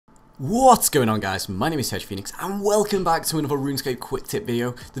What's going on, guys? My name is Phoenix and welcome back to another Runescape quick tip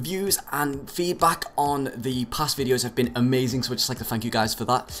video. The views and feedback on the past videos have been amazing, so I'd just like to thank you guys for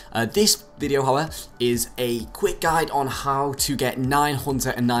that. This video, however, is a quick guide on how to get 9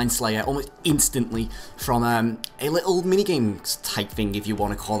 Hunter and 9 Slayer almost instantly from a little minigame type thing, if you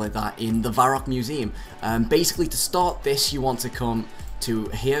want to call it that, in the Varrock Museum. Basically, to start this, you want to come to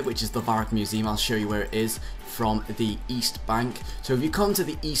here, which is the Varrock Museum. I'll show you where it is from the East Bank. So if you come to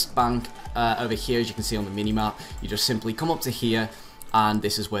the East Bank over here, as you can see on the minimap, you just simply come up to here, and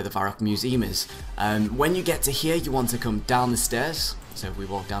this is where the Varrock Museum is. When you get to here, you want to come down the stairs. So if we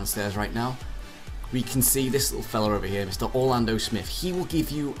walk down the stairs right now, we can see this little fella over here, Mr. Orlando Smith. He will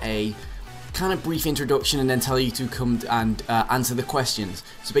give you a kind of brief introduction and then tell you to come and answer the questions.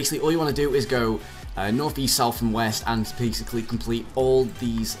 So basically all you want to do is go north, east, south and west, and basically complete all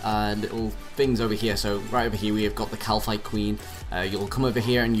these little things over here. So right over here we have got the Calphite Queen. You'll come over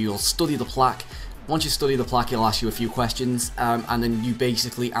here and you'll study the plaque. Once you study the plaque, it'll ask you a few questions, and then you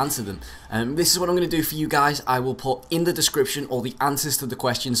basically answer them. This is what I'm going to do for you guys. I will put in the description all the answers to the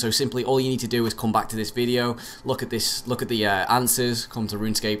questions, so simply all you need to do is come back to this video, look at the answers, come to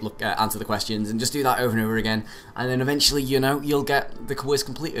Runescape, answer the questions, and just do that over and over again, and then eventually, you know, you'll get the quiz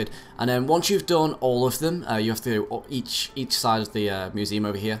completed. And then once you've done all of them, you have to do each side of the museum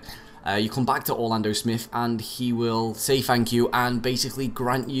over here. You come back to Orlando Smith, and he will say thank you and basically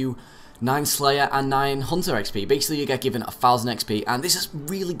grant you 9 Slayer and 9 Hunter XP. Basically, you get given 1000 XP, and this is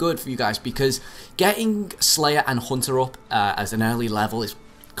really good for you guys because getting Slayer and Hunter up as an early level is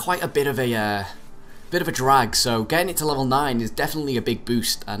quite a bit of a drag. So getting it to level 9 is definitely a big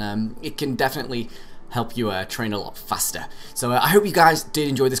boost, and it can definitely help you train a lot faster. So I hope you guys did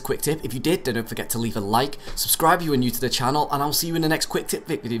enjoy this quick tip. If you did, don't forget to leave a like, subscribe if you are new to the channel, and I'll see you in the next quick tip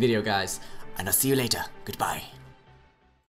video, guys. And I'll see you later. Goodbye.